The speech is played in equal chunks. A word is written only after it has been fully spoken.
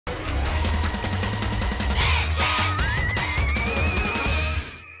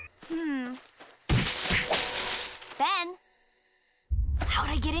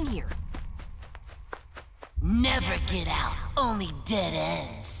Never get out, only dead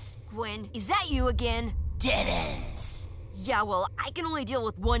ends. Gwen, is that you again? Dead ends. Yeah, well, I can only deal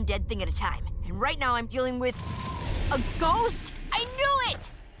with one dead thing at a time. And right now I'm dealing with a ghost? I knew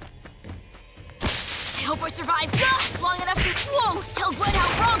it! I hope I survive long enough to, tell Gwen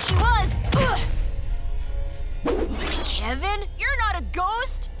how wrong she was. Kevin, you're not a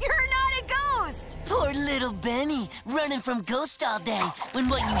ghost. You're not a ghost. Poor little Benny, running from ghosts all day, when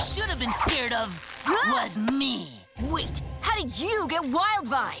what you should have been scared of was me. Wait, how did you get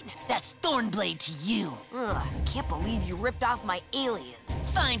Wildvide? That's Thornblade to you. Ugh, can't believe you ripped off my aliens.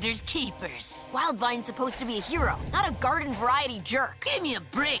 Finders keepers. Wildvide's supposed to be a hero, not a garden variety jerk. Give me a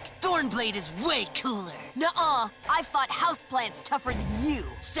break. Thornblade is way cooler. Nuh-uh, I fought houseplants tougher than you.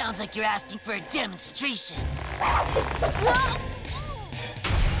 Sounds like you're asking for a demonstration. Ah!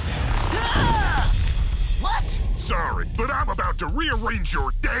 What? Sorry, but I'm about to rearrange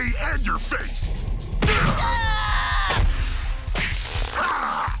your day and your face.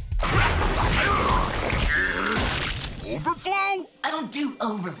 Overflow? I don't do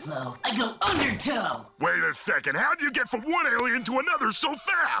overflow. I go undertow. Wait a second, how'd you get from one alien to another so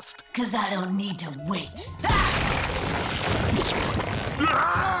fast? 'Cause I don't need to wait.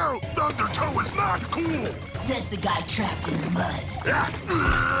 Oh, undertow is not cool. Says the guy trapped in mud.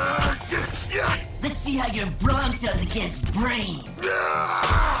 Let's see how your bronc does against brain.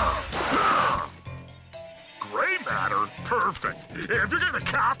 Gray matter? Perfect. If you're gonna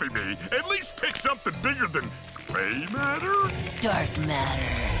copy me, at least pick something bigger than gray matter? Dark matter.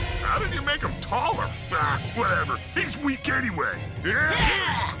 How did you make him taller? Whatever. He's weak anyway.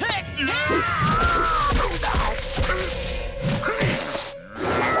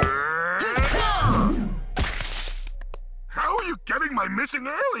 How are you getting my missing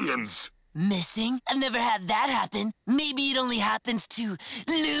aliens? Missing? I've never had that happen. Maybe it only happens to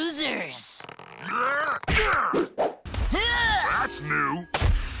losers. That's new.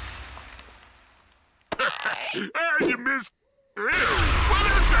 And you missed. Ew, what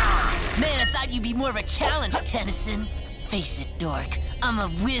is that? Man, I thought you'd be more of a challenge, Tennyson. Face it, dork. I'm a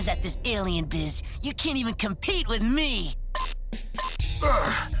whiz at this alien biz. You can't even compete with me.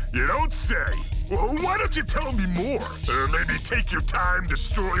 You don't say. Well, why don't you tell me more? Maybe take your time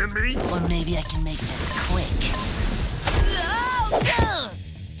destroying me? Or maybe I can make this quick. Oh,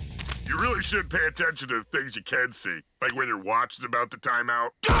 You really should pay attention to the things you can see. Like when your watch is about to time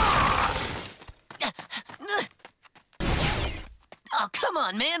out. Oh, come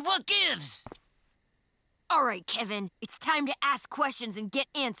on, man. What gives? All right, Kevin, it's time to ask questions and get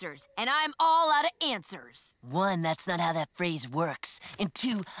answers, and I'm all out of answers. One, that's not how that phrase works. And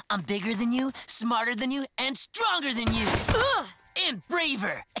two, I'm bigger than you, smarter than you, and stronger than you. Ugh! And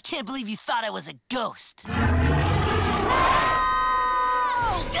braver. I can't believe you thought I was a ghost.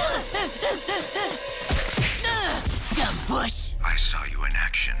 Dumb bush. I saw you in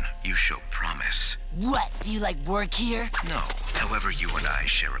action. You show promise. What? Do you like work here? No. However, you and I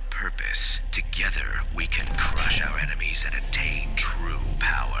share a purpose. Together, we can crush our enemies and attain true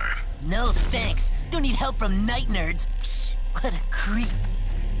power. No thanks. Don't need help from night nerds. Psh, what a creep.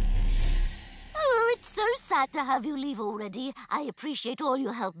 Oh, it's so sad to have you leave already. I appreciate all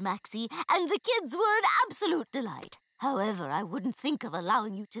your help, Maxie, and the kids were an absolute delight. However, I wouldn't think of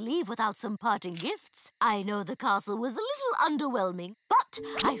allowing you to leave without some parting gifts. I know the castle was a little underwhelming, but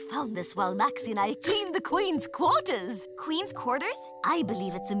I found this while Maxie and I cleaned the Queen's quarters. Queen's quarters? I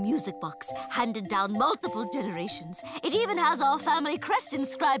believe it's a music box, handed down multiple generations. It even has our family crest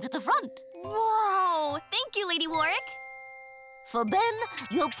inscribed at the front. Whoa! Thank you, Lady Warwick. For Ben,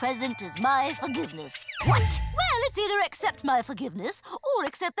 your present is my forgiveness. What? Well, it's either accept my forgiveness or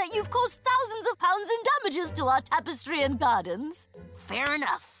accept that you've caused thousands of pounds in damages to our tapestry and gardens. Fair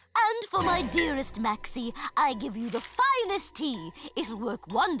enough. And for my dearest Maxie, I give you the finest tea. It'll work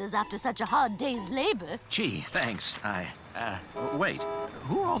wonders after such a hard day's labor. Gee, thanks. Wait.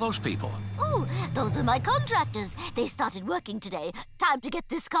 Who are all those people? Oh, those are my contractors. They started working today. Time to get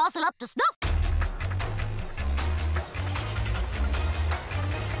this castle up to snuff.